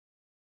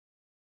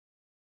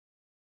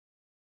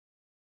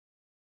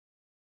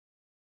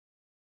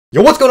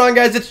Yo, what's going on,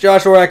 guys? It's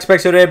Joshua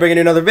X-Pex today, bringing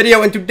you another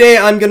video, and today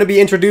I'm going to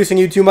be introducing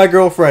you to my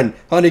girlfriend.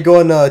 Honey, go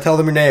and tell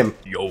them your name.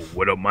 Yo,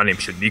 what up? My name's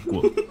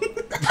Shaniqua.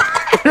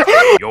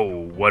 Yo,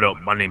 what up?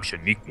 My name's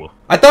Shaniqua.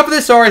 I thought for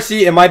this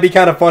RC, it might be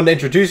kind of fun to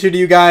introduce you to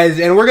you guys,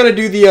 and we're going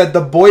to do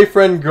the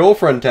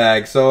boyfriend-girlfriend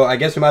tag, so I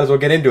guess we might as well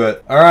get into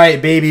it.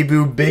 Alright, baby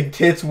boo, big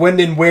tits, when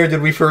and where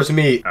did we first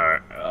meet?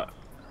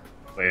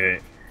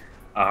 Wait.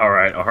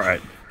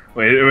 Alright.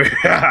 Wait.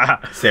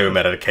 Say we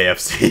met at a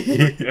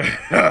KFC.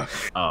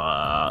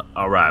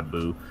 Alright,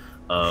 boo.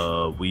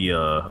 Oh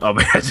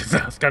man,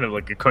 that's kind of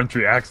like a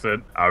country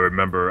accent. I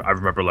remember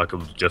like it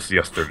was just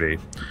yesterday.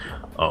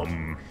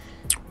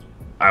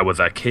 I was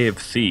at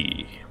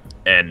KFC,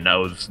 and I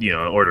was,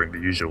 ordering the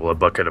usual, a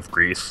bucket of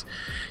grease.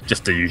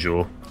 Just the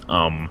usual.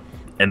 And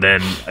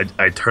then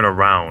I turn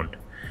around,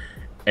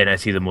 and I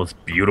see the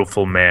most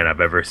beautiful man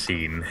I've ever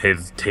seen.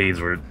 His titties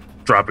were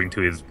dropping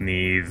to his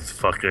knees,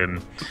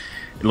 fucking...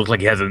 It looked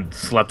like he hasn't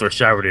slept or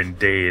showered in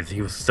days.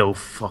 He was so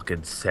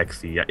fucking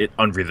sexy.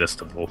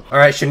 Unresistible.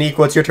 Alright, Shanique,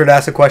 what's your turn to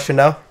ask a question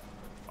now?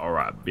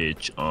 Alright,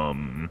 bitch.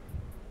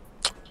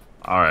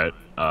 Alright,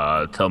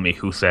 tell me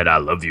who said I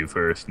love you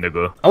first,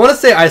 nigga. I want to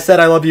say I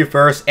said I love you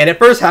first, and it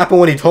first happened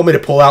when he told me to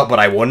pull out, but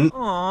I wouldn't.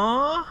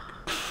 Aww.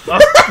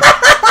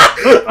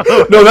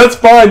 No, that's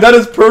fine. That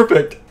is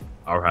perfect.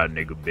 Alright,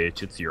 nigga,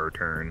 bitch. It's your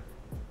turn.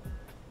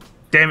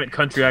 Damn it,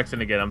 country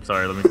accent again. I'm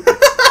sorry, let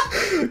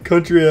me...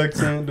 Country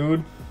accent,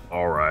 dude.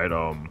 Alright,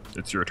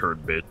 it's your turn,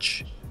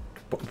 bitch.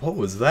 What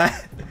was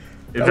that?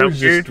 Is that was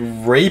weird?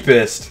 Just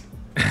rapist.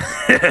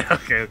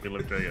 okay, let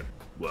me tell you.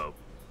 Well,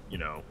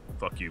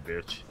 fuck you,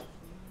 bitch.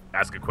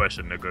 Ask a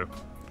question, nigga.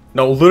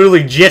 No,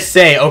 literally just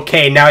say,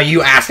 okay, now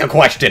you ask a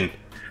question.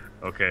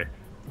 Okay.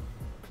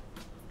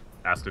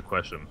 Ask a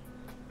question.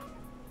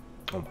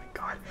 Oh my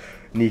god.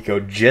 Nico,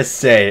 just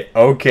say,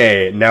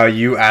 okay, now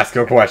you ask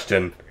a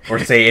question. Or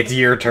say it's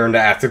your turn to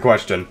ask a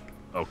question.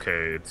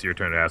 Okay, it's your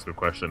turn to ask a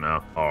question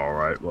now.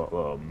 Alright,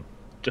 well,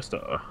 just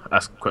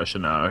ask a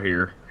question now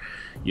here.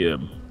 You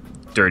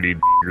dirty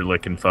you're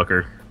licking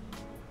fucker.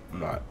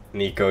 Not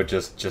Nico,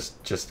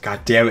 just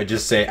god damn it,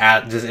 just say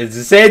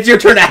say it's your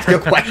turn to ask a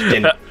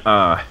question.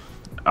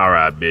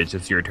 Alright, bitch,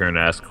 it's your turn to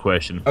ask a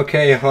question.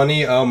 Okay,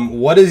 honey,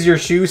 what is your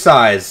shoe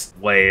size?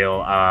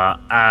 Well,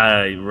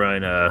 I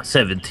run a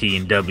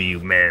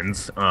 17W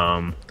men's.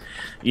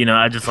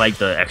 I just like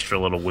the extra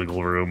little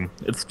wiggle room.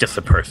 It's just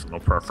a personal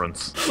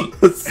preference.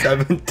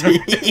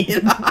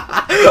 17?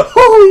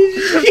 Holy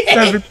shit!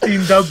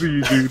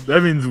 17W, dude.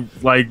 That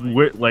means, like...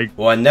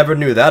 Well, I never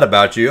knew that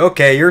about you.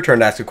 Okay, your turn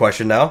to ask a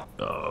question now.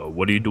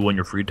 What do you do on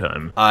your free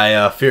time?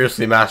 I,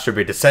 fiercely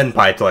masturbate to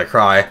senpai till I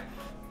cry.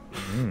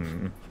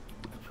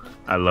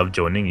 I love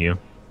joining you.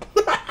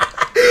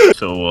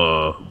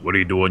 So, what do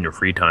you do on your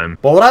free time?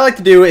 Well, what I like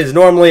to do is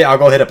normally I'll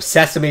go hit up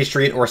Sesame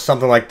Street or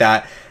something like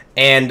that,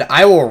 and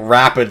I will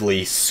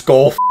rapidly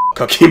skull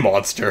Cookie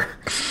Monster.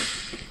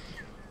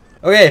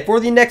 Okay, for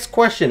the next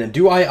question,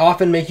 do I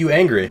often make you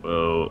angry?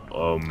 Well,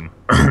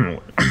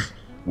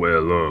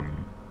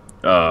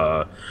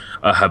 I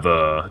have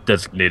a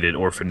designated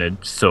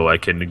orphanage, so I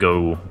can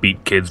go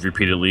beat kids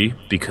repeatedly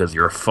because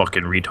you're a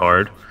fucking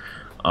retard.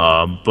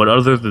 But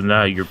other than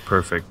that, you're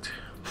perfect.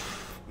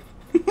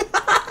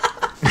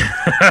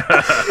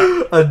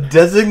 A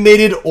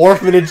designated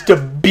orphanage to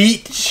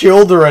beat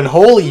children.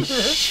 Holy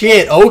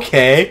shit,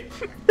 okay.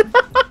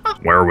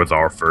 Where was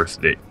our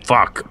first date?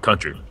 Fuck,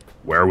 country.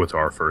 Where was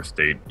our first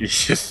date? You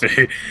should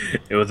say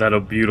it was at a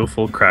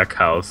beautiful crack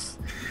house,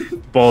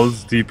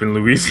 balls deep in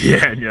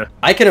Louisiana.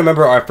 I can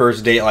remember our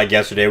first date like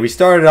yesterday. We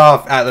started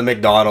off at the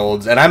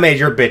McDonald's, and I made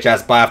your bitch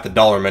ass buy off the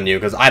dollar menu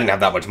because I didn't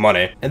have that much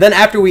money. And then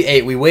after we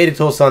ate, we waited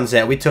till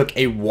sunset. We took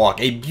a walk,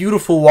 a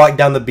beautiful walk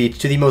down the beach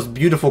to the most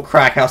beautiful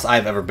crack house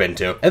I've ever been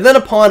to. And then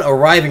upon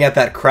arriving at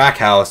that crack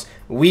house,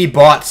 we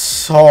bought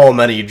so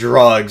many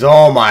drugs.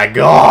 Oh my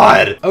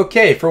god.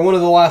 Okay, for one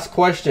of the last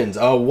questions,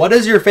 what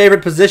is your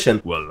favorite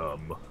position? Well,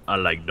 I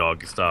like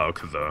doggy style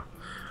because,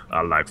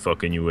 I like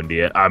fucking you in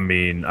the ass. I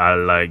mean, I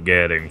like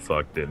getting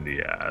fucked in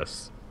the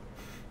ass.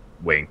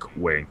 Wink,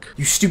 wink.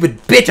 You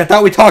stupid bitch, I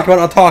thought we talked about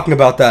not talking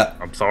about that.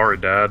 I'm sorry,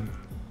 Dad.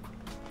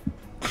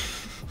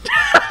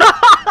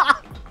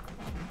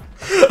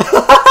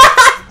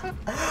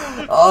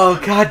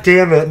 Oh, god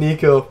damn it,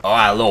 Nico. Oh,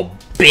 that little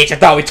bitch, I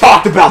thought we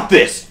talked about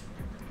this.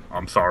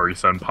 I'm sorry,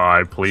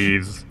 senpai,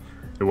 please.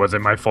 It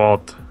wasn't my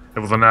fault. It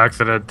was an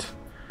accident.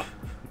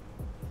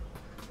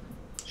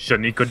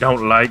 Shaniqua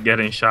don't like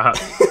getting shot.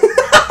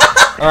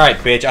 Alright,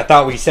 bitch, I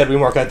thought we said we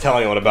weren't gonna tell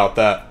anyone about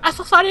that. I'm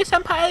so sorry,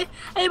 senpai.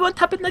 It won't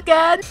happen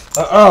again.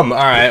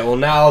 Alright, well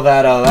now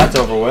that, that's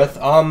over with,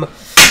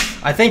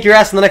 I think you're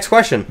asking the next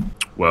question.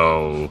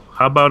 Well,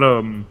 how about,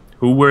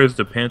 who wears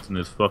the pants in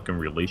this fucking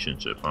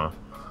relationship, huh?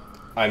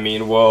 I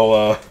mean,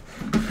 well,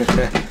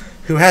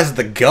 who has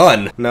the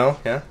gun? No?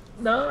 Yeah?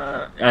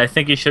 No, I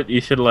think you should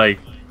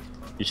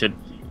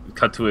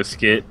cut to a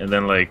skit and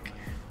then like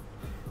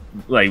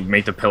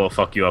make the pillow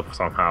fuck you up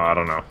somehow. I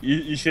don't know.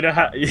 You should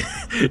have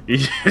you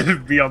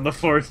should be on the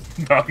floor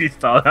doggy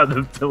style, have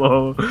the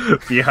pillow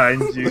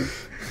behind you.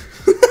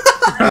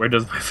 Where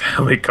does my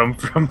family come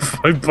from?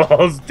 My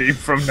balls deep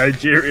from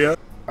Nigeria.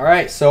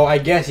 Alright, so I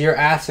guess you're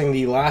asking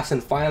the last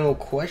and final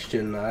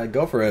question.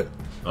 Go for it.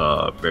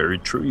 Very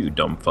true, you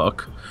dumb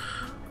fuck.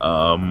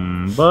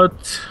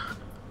 But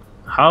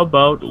how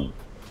about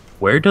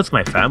where does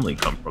my family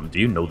come from? Do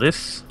you know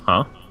this?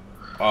 Huh?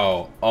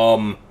 Oh,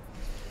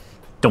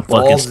 Don't fucking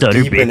balls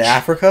stutter, deep bitch. in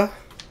Africa?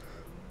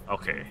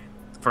 Okay.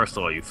 First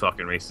of all, you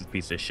fucking racist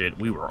piece of shit.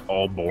 We were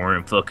all born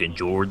in fucking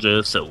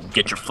Georgia, so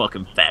get your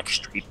fucking facts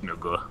straight,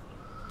 nigga.